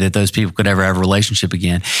no way that those people could ever have a relationship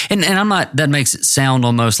again. And I'm not, that makes it sound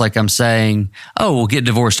almost like I'm saying, oh, we'll get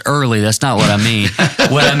divorced early. That's not what I mean.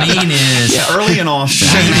 What I mean is early and often.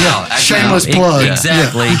 Shameless plug.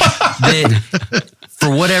 Exactly. That for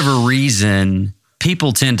whatever reason,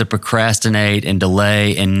 people tend to procrastinate and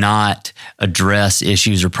delay and not address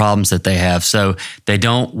issues or problems that they have. So they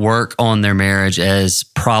don't work on their marriage as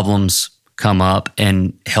problems come up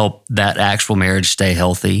and help that actual marriage stay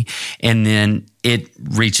healthy. And then it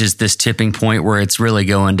reaches this tipping point where it's really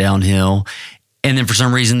going downhill. And then for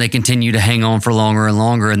some reason, they continue to hang on for longer and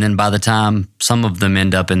longer. And then by the time some of them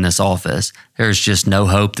end up in this office, there's just no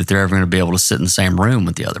hope that they're ever going to be able to sit in the same room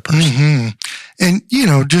with the other person. And,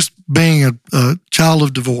 just being a child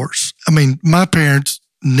of divorce. I mean, my parents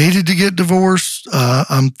needed to get divorced.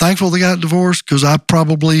 I'm thankful they got divorced because I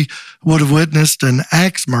probably would have witnessed an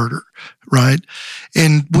axe murder, right?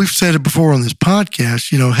 And we've said it before on this podcast,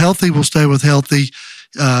 healthy will stay with healthy.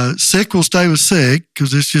 Sick will stay with sick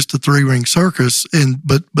because it's just a 3-ring circus.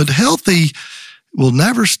 But healthy will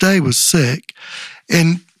never stay with sick.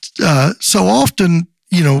 And so often,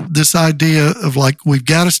 this idea of like, we've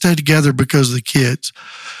got to stay together because of the kids.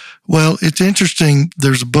 Well, it's interesting.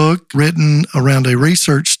 There's a book written around a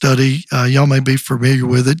research study. Y'all may be familiar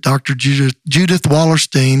with it. Dr. Judith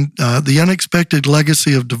Wallerstein, The Unexpected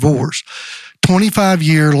Legacy of Divorce.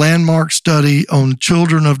 25-year landmark study on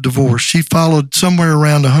children of divorce. She followed somewhere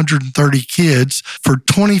around 130 kids for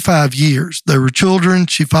 25 years. They were children.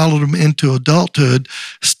 She followed them into adulthood,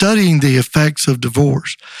 studying the effects of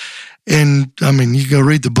divorce. And I mean, you go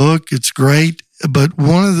read the book. It's great. But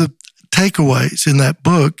one of the takeaways in that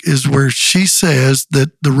book is where she says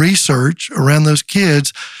that the research around those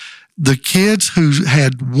kids, the kids who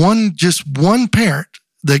had just one parent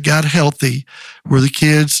that got healthy were the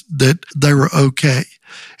kids that they were okay.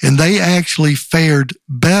 And they actually fared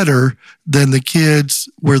better than the kids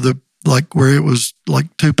where it was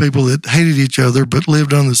like 2 people that hated each other but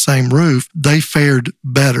lived on the same roof. They fared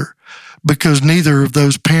better because neither of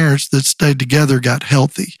those parents that stayed together got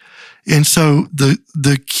healthy. And so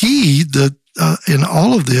the key in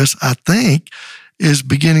all of this, I think, is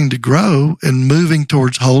beginning to grow and moving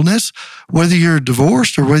towards wholeness. Whether you're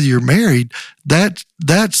divorced or whether you're married, that's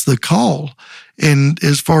the call. And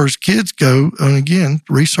as far as kids go, and again,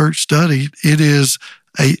 research study, it is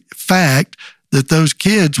a fact that those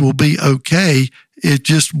kids will be okay if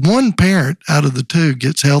just one parent out of the two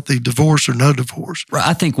gets healthy, divorce or no divorce.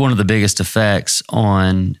 I think one of the biggest effects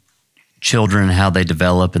on children and how they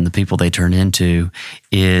develop and the people they turn into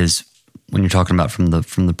is, when you're talking about from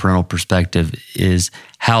the parental perspective, is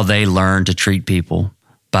how they learn to treat people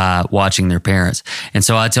by watching their parents. And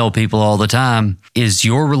so I tell people all the time, is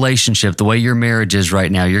your relationship, the way your marriage is right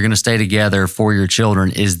now, you're going to stay together for your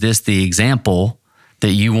children, is this the example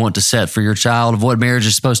that you want to set for your child of what marriage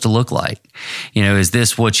is supposed to look like? You know, is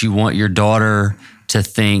this what you want your daughter to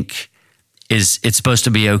think is it's supposed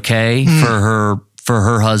to be okay for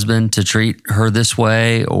her husband to treat her this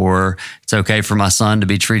way, or it's okay for my son to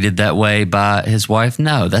be treated that way by his wife?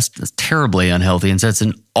 No, that's terribly unhealthy. And sets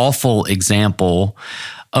an awful example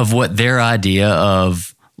of what their idea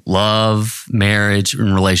of love, marriage,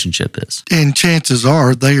 and relationship is. And chances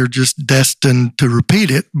are they are just destined to repeat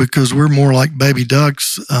it, because we're more like baby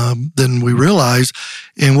ducks than we realize.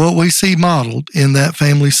 And what we see modeled in that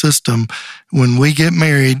family system, when we get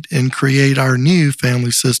married and create our new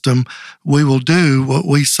family system, we will do what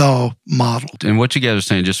we saw modeled. And what you guys are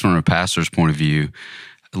saying, just from a pastor's point of view,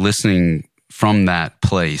 listening from that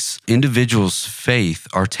place, individuals' faith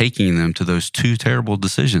are taking them to those two terrible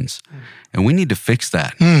decisions. And we need to fix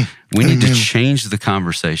that. We need to change the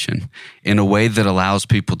conversation in a way that allows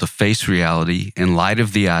people to face reality in light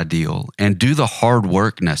of the ideal and do the hard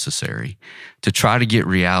work necessary to try to get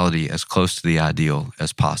reality as close to the ideal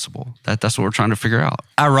as possible. That's what we're trying to figure out.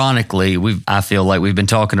 Ironically, I feel like we've been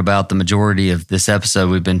talking about the majority of this episode,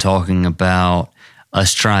 we've been talking about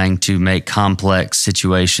us trying to make complex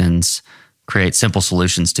situations create simple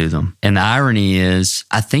solutions to them. And the irony is,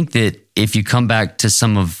 I think that if you come back to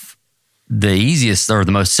some of the easiest or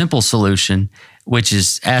the most simple solution, which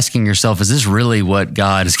is asking yourself, is this really what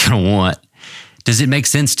God is going to want? Does it make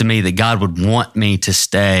sense to me that God would want me to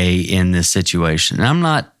stay in this situation? And I'm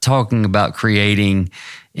not talking about creating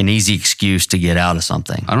an easy excuse to get out of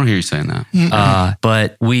something. I don't hear you saying that.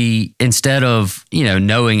 But we, instead of,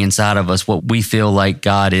 knowing inside of us what we feel like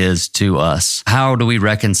God is to us, how do we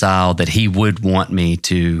reconcile that He would want me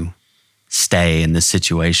to stay in this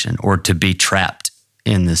situation or to be trapped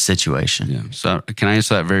in this situation? Yeah. So can I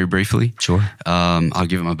answer that very briefly? Sure. I'll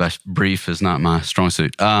give it my best. Brief is not my strong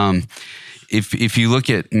suit. If you look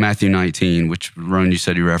at Matthew 19, which, Ron, you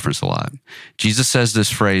said you reference a lot, Jesus says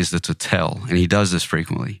this phrase that's a tell, and He does this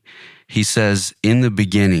frequently. He says, in the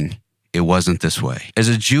beginning, it wasn't this way. As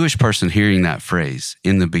a Jewish person hearing that phrase,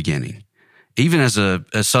 in the beginning, even as a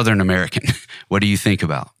Southern American, what do you think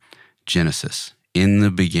about? Genesis. In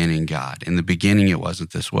the beginning, God. In the beginning, it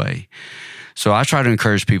wasn't this way. So I try to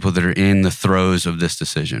encourage people that are in the throes of this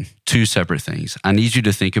decision. Two separate things. I need you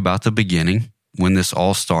to think about the beginning, when this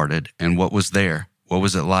all started, and what was there. What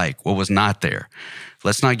was it like? What was not there?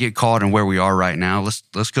 Let's not get caught in where we are right now.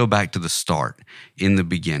 Let's go back to the start, in the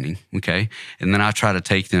beginning, okay? And then I try to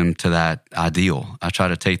take them to that ideal. I try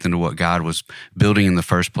to take them to what God was building in the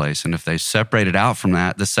first place. And if they separate it out from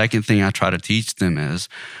that, the second thing I try to teach them is,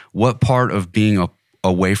 what part of being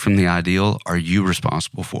away from the ideal are you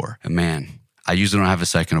responsible for? And man, I usually don't have a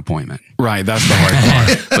second appointment. Right, that's the hard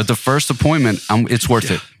part. But the first appointment, it's worth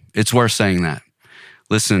it. It's worth saying that.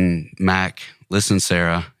 Listen, Mac, listen,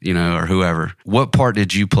 Sarah, or whoever. What part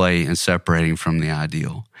did you play in separating from the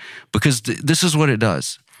ideal? Because this is what it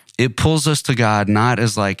does. It pulls us to God, not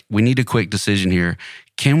as like, we need a quick decision here.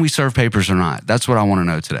 Can we serve papers or not? That's what I want to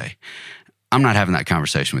know today. I'm not having that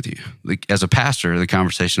conversation with you. As a pastor, the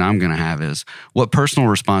conversation I'm going to have is, what personal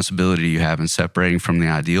responsibility do you have in separating from the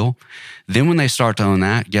ideal? Then when they start to own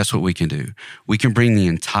that, guess what we can do? We can bring the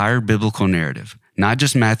entire biblical narrative, not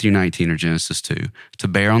just Matthew 19 or Genesis 2, to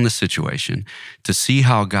bear on the situation, to see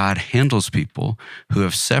how God handles people who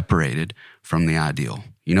have separated from the ideal.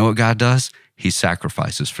 You know what God does? He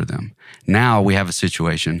sacrifices for them. Now we have a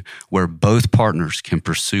situation where both partners can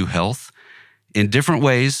pursue health in different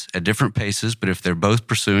ways, at different paces, but if they're both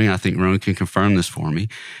pursuing, I think Rowan can confirm this for me,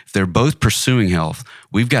 if they're both pursuing health,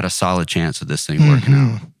 we've got a solid chance of this thing working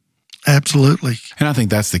out. Absolutely. And I think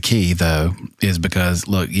that's the key, though, is because,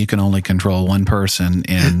 look, you can only control one person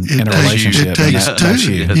in a relationship. It takes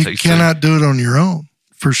two. You cannot do it on your own,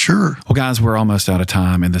 for sure. Well, guys, we're almost out of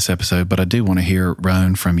time in this episode, but I do want to hear,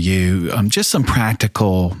 Rowan, from you, just some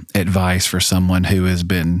practical advice for someone who has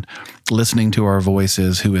been listening to our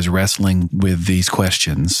voices who is wrestling with these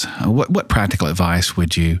questions, what practical advice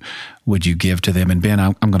would you give to them? And Ben,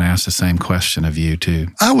 I'm going to ask the same question of you too.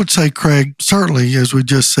 I would say, Craig, certainly, as we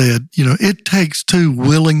just said, it takes two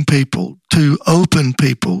willing people, two open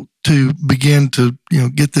people to begin to,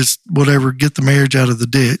 get the marriage out of the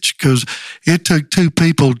ditch, because it took two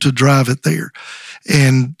people to drive it there.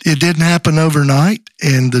 And it didn't happen overnight.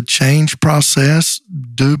 And the change process,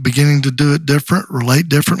 beginning to do it different, relate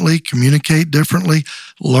differently, communicate differently,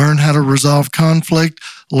 learn how to resolve conflict,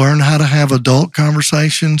 learn how to have adult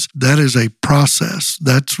conversations. That is a process.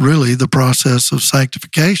 That's really the process of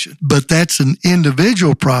sanctification. But that's an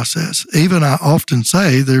individual process. Even I often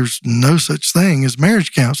say there's no such thing as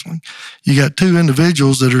marriage counseling. You got two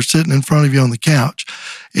individuals that are sitting in front of you on the couch,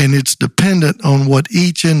 and it's dependent on what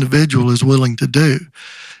each individual is willing to do.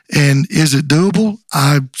 And is it doable?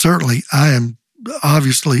 I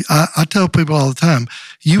tell people all the time,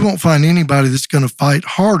 you won't find anybody that's going to fight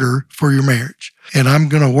harder for your marriage. And I'm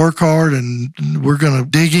going to work hard and we're going to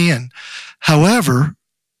dig in. However,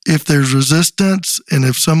 if there's resistance and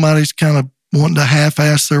if somebody's kind of wanting to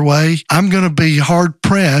half-ass their way, I'm going to be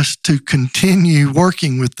hard-pressed to continue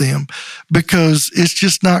working with them, because it's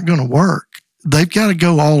just not going to work. They've got to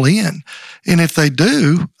go all in. And if they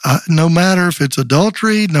do, no matter if it's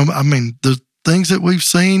adultery, the things that we've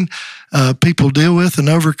seen people deal with and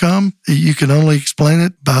overcome, you can only explain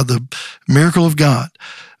it by the miracle of God.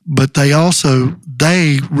 But they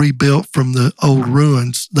rebuilt from the old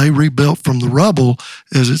ruins. They rebuilt from the rubble,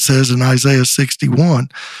 as it says in Isaiah 61.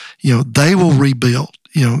 They will rebuild.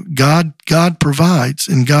 God provides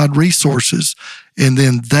and God resources, and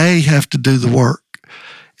then they have to do the work.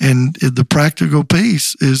 And the practical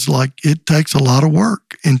piece is it takes a lot of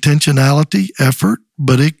work, intentionality, effort,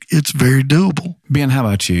 but it's very doable. Ben, how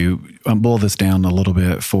about you? Boil this down a little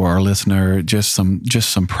bit for our listener. Just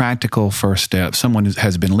some practical first steps. Someone who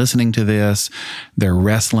has been listening to this, they're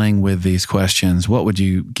wrestling with these questions. What would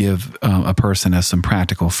you give a person as some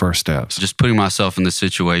practical first steps? Just putting myself in the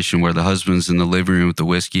situation where the husband's in the living room with the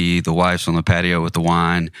whiskey, the wife's on the patio with the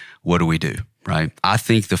wine. What do we do? Right? I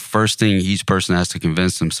think the first thing each person has to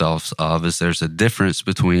convince themselves of is there's a difference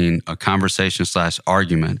between a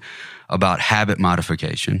conversation/argument about habit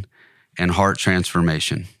modification and heart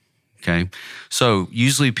transformation. Okay? So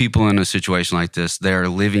usually people in a situation like this, they're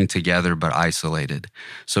living together but isolated.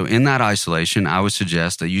 So in that isolation, I would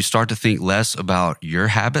suggest that you start to think less about your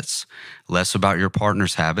habits, less about your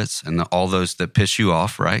partner's habits and all those that piss you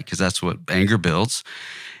off, right? Because that's what anger builds.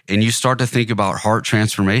 And you start to think about heart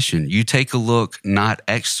transformation. You take a look not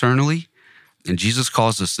externally, and Jesus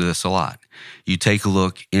calls us to this a lot. You take a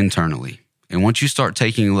look internally. And once you start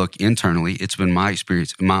taking a look internally, it's been my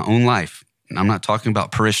experience in my own life. And I'm not talking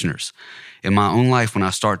about parishioners. In my own life, when I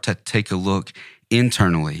start to take a look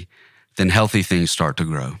internally, then healthy things start to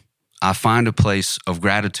grow. I find a place of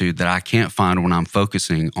gratitude that I can't find when I'm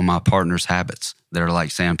focusing on my partner's habits that are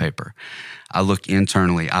like sandpaper. I look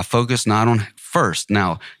internally. I focus not on first.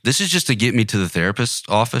 Now, this is just to get me to the therapist's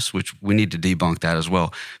office, which we need to debunk that as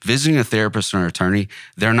well. Visiting a therapist or an attorney,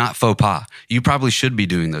 they're not faux pas. You probably should be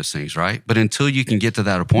doing those things, right? But until you can get to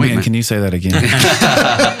that appointment. Man, can you say that again?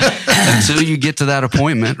 Until you get to that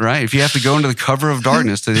appointment, right? If you have to go into the cover of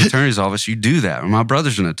darkness to the attorney's office, you do that. My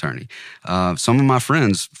brother's an attorney. Some of my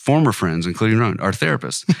friends, former friends, including Ron, are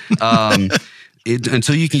therapists.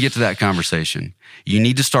 Until you can get to that conversation, you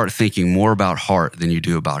need to start thinking more about heart than you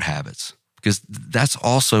do about habits. Because that's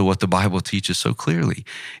also what the Bible teaches so clearly.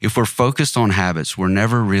 If we're focused on habits, we're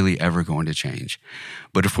never really ever going to change.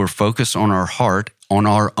 But if we're focused on our heart, on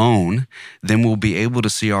our own, then we'll be able to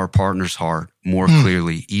see our partner's heart more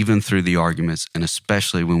clearly, even through the arguments, and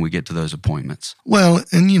especially when we get to those appointments. Well,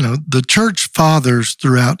 and the church fathers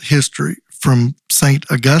throughout history, from St.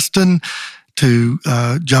 Augustine to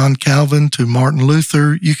John Calvin to Martin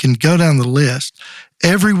Luther, you can go down the list.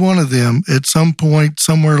 Every one of them, at some point,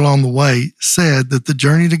 somewhere along the way, said that the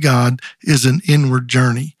journey to God is an inward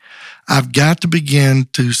journey. I've got to begin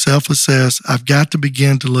to self-assess. I've got to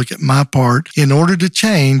begin to look at my part. In order to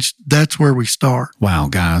change, that's where we start. Wow,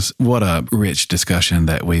 guys, what a rich discussion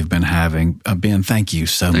that we've been having. Ben, thank you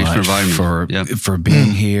so much for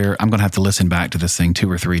being here. I'm going to have to listen back to this thing 2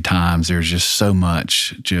 or 3 times. There's just so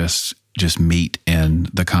much just meat in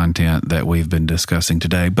the content that we've been discussing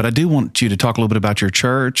today. But I do want you to talk a little bit about your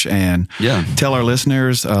church and tell our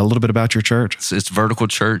listeners a little bit about your church. It's Vertical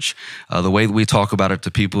Church. The way that we talk about it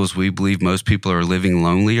to people is we believe most people are living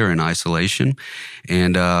lonely or in isolation.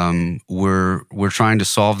 And we're trying to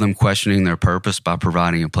solve them questioning their purpose by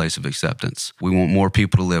providing a place of acceptance. We want more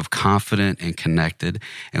people to live confident and connected.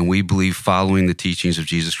 And we believe following the teachings of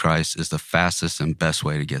Jesus Christ is the fastest and best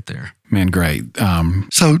way to get there. Man, great.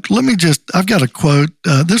 So I've got a quote.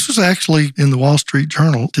 This was actually in the Wall Street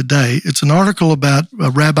Journal today. It's an article about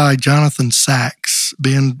Rabbi Jonathan Sacks.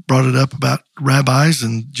 Ben brought it up about rabbis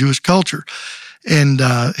and Jewish culture. And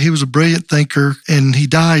he was a brilliant thinker, and he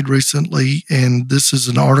died recently. And this is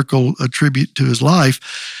an article, a tribute to his life.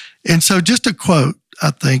 And so just a quote,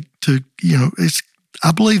 I think,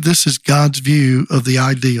 I believe this is God's view of the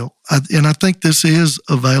ideal. And I think this is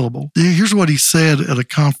available. Here's what he said at a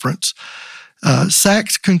conference.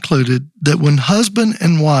 Sacks concluded that when husband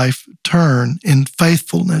and wife turn in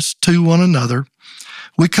faithfulness to one another,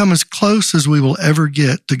 we come as close as we will ever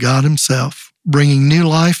get to God himself, bringing new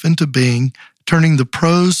life into being, turning the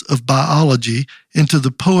prose of biology into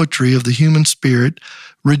the poetry of the human spirit,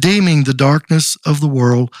 redeeming the darkness of the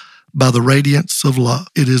world by the radiance of love.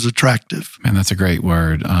 It is attractive. Man, that's a great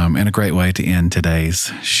word and a great way to end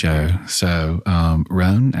today's show. So,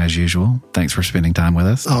 Roan, as usual, thanks for spending time with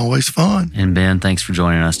us. Always fun. And Ben, thanks for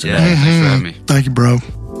joining us today. Yeah, thanks for having me. Thank you, bro.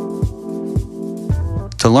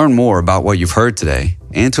 To learn more about what you've heard today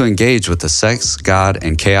and to engage with the Sex, God,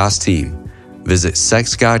 and Chaos team, visit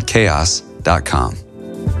sexgodchaos.com.